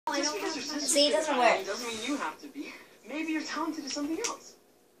See, it doesn't work. Doesn't mean you have to be. Maybe you're talented at something else.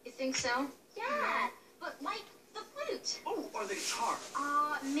 You think so? Yeah, but like the flute. Oh, or the guitar.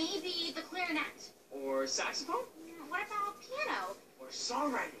 Maybe the clarinet. Or saxophone. What about piano? Or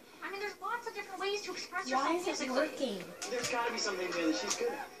songwriting. I mean, there's lots of different ways to express yourself musically. Why is it working? There's got to be something there that she's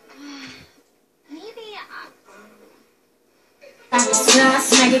good at. Maybe, Turn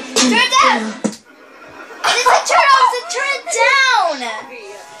it down! It isn't turn off, it's turn it down!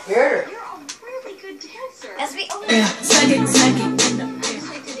 Here. you're a really good dancer. As we I just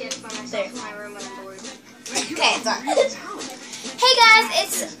like to dance by myself in my room when I'm bored. Okay, it's on. Hey guys,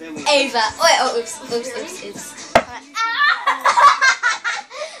 it's Ava. Wait, oh, oops. What is this?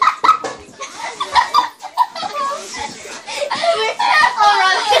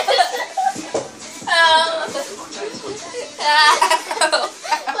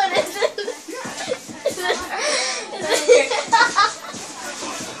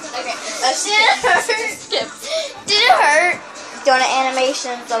 Okay, did it hurt? Doing an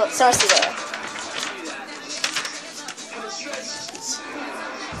animation, so source there.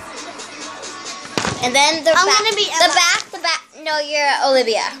 And then the back. No, you're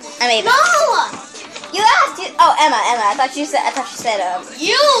Olivia. I'm Ava. No! You asked. Oh, Emma. I thought you said.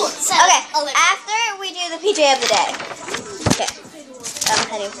 You said Okay. Olivia. After we do the PJ of the day. Okay.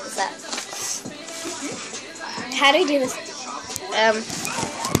 Honey, what's that? How do we do this?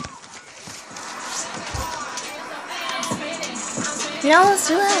 No, let's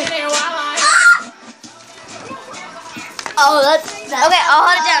do it. Oh, that's okay. I'll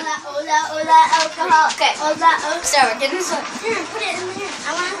hold it down. Ola, alcohol. Okay. Start working. Here, put it in there.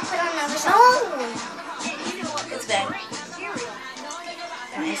 I want to put on another song. Oh. It's bad.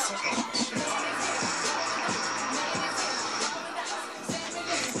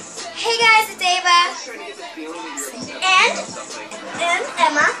 Hey guys, it's Ava. And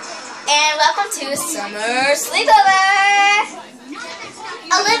Emma. And welcome to Summer Sleepover.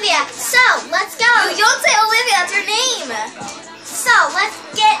 Olivia. So, let's go. You don't say Olivia, that's your name. So, let's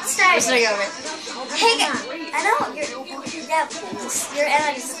get started. Hey guys, I know, you're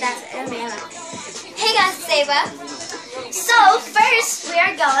Emma, that's Emma. Hey guys, it's Ava. So, first we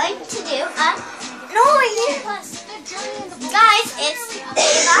are going to do Guys, it's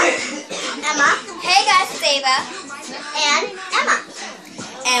Ava, Emma, Hey guys, it's Ava. and Emma.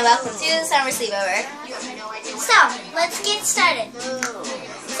 And welcome to Summer Sleepover. So, let's get started.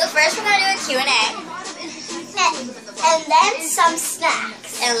 So first we're going to do a Q&A. And then some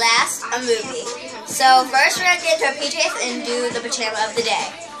snacks. And last, a movie. So first we're going to get into our PJs and do the pajama of the day.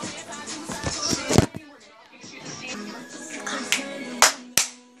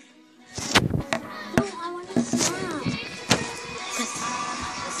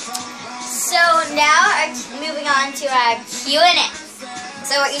 So now moving on to our Q&A.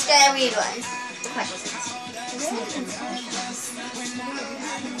 So we're each going to read one. Questions.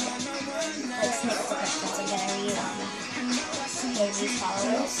 Like snippets of questions I'm going to read on Hazy's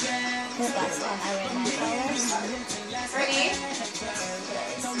followers. Because that's when I read my followers. Ready?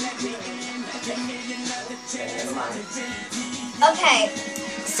 Okay.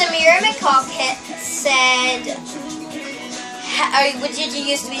 Samira McCockett said, did you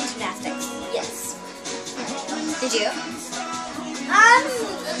used to be in gymnastics? Yes. Did you?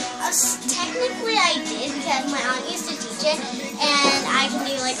 Technically I did because my aunt used to teach it, and I can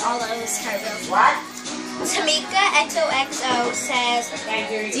do like all those cartwheels. What? Tamika XOXO says,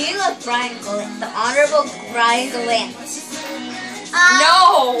 do you love the Honorable Brian Gallant?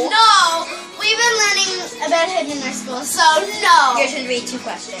 No! No! We've been learning about him in our school, so no! Your turn to read 2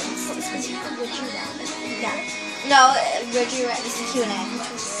 questions. Would you rather? No, would you rather? This is Q&A.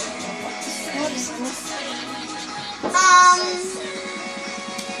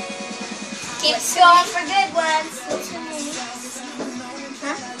 Keeps going for good ones. What's her name?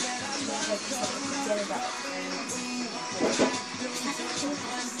 Huh?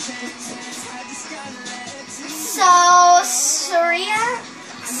 So, Surya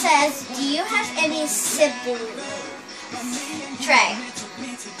says, do you have any siblings? Trey.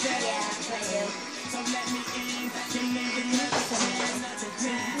 Yeah, I do.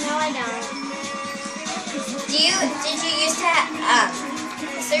 No, I don't. Did you used to have,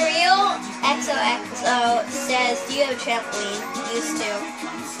 Surreal XOXO says, do you have a trampoline? Used to.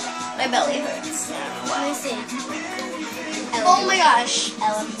 My belly hurts. Let me see. Oh my gosh.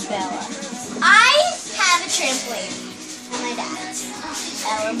 Ella Bella. I have a trampoline. And my dad's.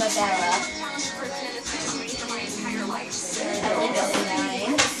 Ella Bella.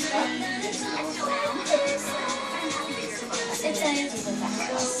 It's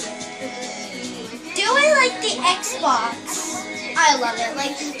a Do I like the Xbox? I love it.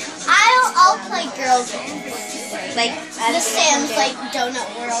 Like, I'll play girl games. Like The Sims, like Donut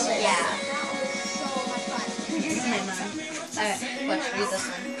World. yeah. This is my mom. Alright, watch, read this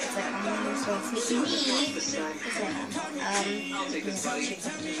one. It's like sneaky me. This is my mom. I mean, at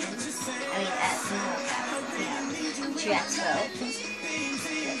Expo.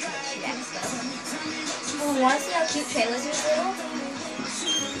 Oh, want to see how cute Trey was little?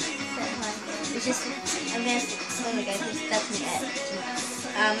 It's just, I'm gonna, oh my god, that's me Ed.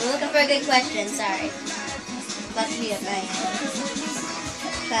 We're looking for a good question, sorry. That's me at my end.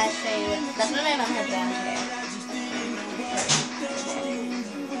 That's when my mom had brown hair.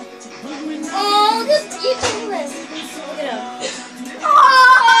 Oh, look at YouTube list. Look at him.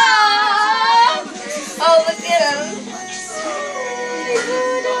 Oh, look at him.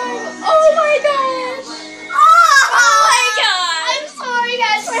 Oh my gosh. Oh my god. I'm sorry,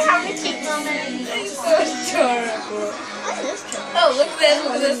 guys, for having to take moments. It's so adorable. Oh, look at this,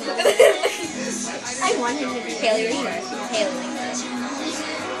 look at this, look at this. I want him to be Haley or Haley.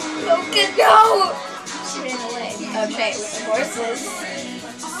 Okay, no! She ran away. Oh, Trey, with the horses.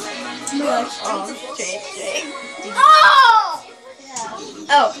 Oh, Trey. Oh!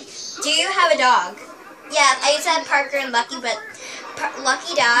 Oh, do you have a dog? Yeah, I used to have Parker and Lucky, but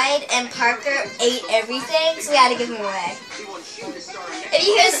Lucky died and Parker ate everything, so we had to give him away. If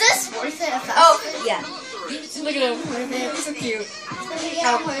you hear this worth it? oh, yeah. Look at him. Worth it. So cute.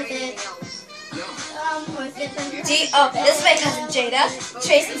 Yeah, worth it. Worth it. Oh, this is my cousin Jada.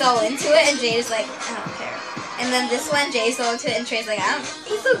 Tracy's all into it, and Jada's like, I don't care. And then this one, Jay's all into it, and Trey's like,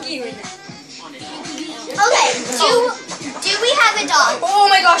 he's so cute. Okay, do we have a dog? Oh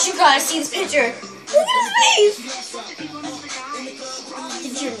my gosh, you gotta see this picture. Look at his face.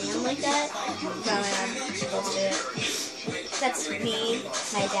 Did your name like that? No, she posted it. That's me,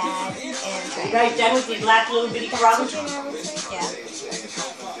 my dad, and Trey. You guys done with these last little bitty frogs? Yeah.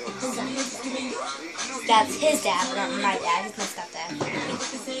 That's his dad, but not my dad. He's my stepdad.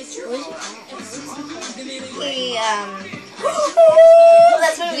 He,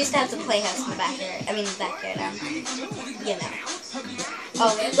 that's when we used to have the playhouse in the backyard. I mean, the backyard, you know.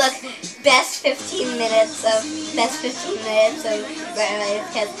 Oh, look, best 15 minutes of because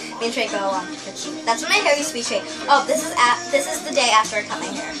me and Trey go along for 15. That's when my hair used to be straight. Oh, this is the day after I cut my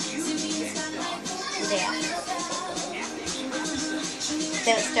hair. The day after.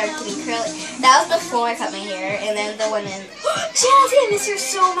 Then it started getting curly. That was before I cut my hair, and then the one in Jazzy, I miss her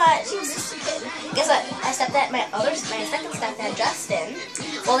so much. She was just a kid. Guess what? My second stepdad, Justin.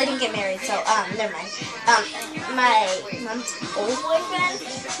 Well, they didn't get married, so never mind. My mom's old boyfriend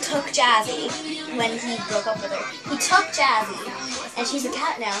took Jazzy when he broke up with her. He took Jazzy, and she's a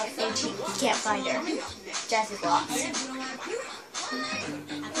cat now, and he can't find her. Jazzy's lost.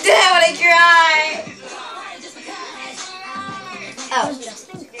 Damn, I wanna cry. Oh.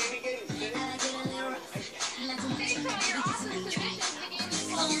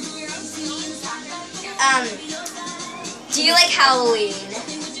 Do you like Halloween?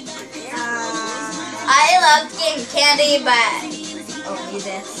 I love getting candy, but only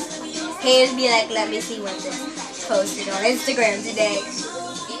this. Haters be like, let me see what this posted on Instagram today.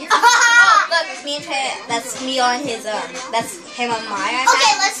 Oh, look, it's me and Trey. That's me on his that's him on my iPad.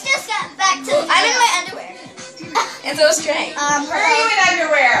 Okay, let's just get back to I'm in my underwear. And so is Trey. Where are you in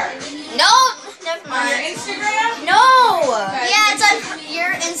underwear? No, never On your mind. Instagram? No. Yeah, it's on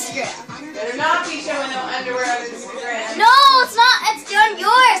your Instagram. Better not be showing no underwear on Instagram. No, it's not. It's on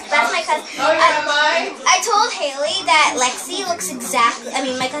yours. That's my cousin. Oh, you're on mine? I told Haley that Lexi looks exactly. I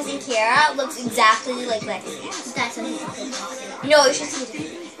mean, my cousin Kiara looks exactly like Lexi. That's on his No, you should see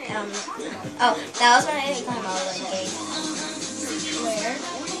it. Oh, that was when I didn't come out of the game. Where?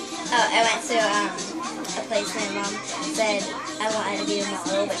 Oh, I went to a place my mom said I wanted to be a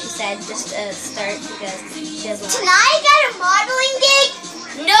model, but she said just start because she doesn't want. Tonight got a modeling gig?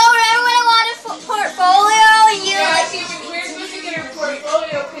 No, remember when I wanted a portfolio and you Yeah, like. we're supposed to get her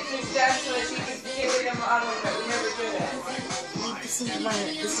portfolio pictures done so that she can get rid of modeling, but we never do that. This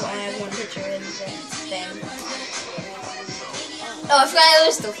is why I have one picture in the thing. Oh, I forgot I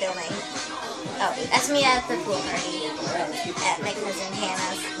was still filming. Oh, that's me at the pool party at my cousin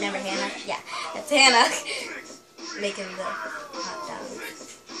Hannah's. Remember Hannah? Yeah, that's Hannah making the hot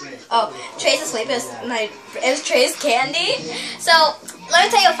dogs. Oh, Trey's asleep. It was Trey's candy. So let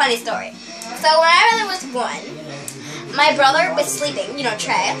me tell you a funny story. So when I was 1, my brother was sleeping. You know,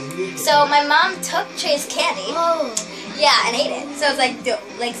 Trey. So my mom took Trey's candy. Oh. Yeah, and ate it. So it's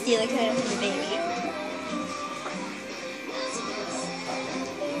like stealing it from the baby.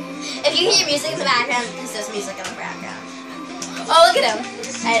 If you hear music in the background, because there's music in the background. Oh, look at him.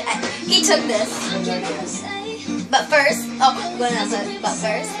 He took this. But first, oh, going else. But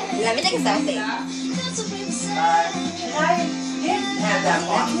first, let me take a selfie. I didn't have that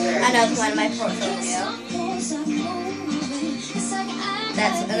box there. Another one in my portfolio.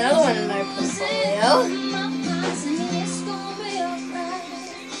 That's another one in my portfolio.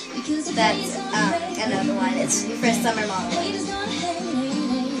 That's another one. It's for summer modeling.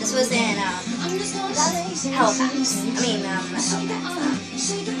 This was in Halifax. I mean, not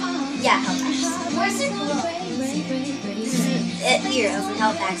Halifax. Yeah, Halifax. Where's it from? Here, I was in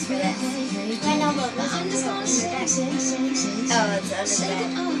Halifax for this. I know, but what's under the Oh, it's under the bed.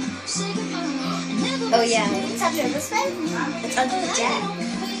 Oh yeah, It's under this bed? it's under the jack.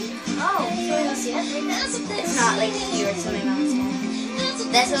 Oh, so you see it? It's not like here, it's in my mom's head.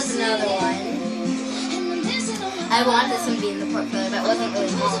 This was another one. I wanted this one to be in the portfolio, but it wasn't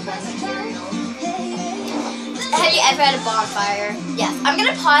really all of that material. Have you ever had a bonfire? Yes. I'm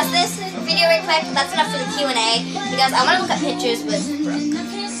gonna pause this video real quick. That's enough for the Q&A because I want to look at pictures with Brooke.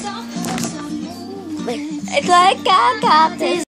 It's like I got this.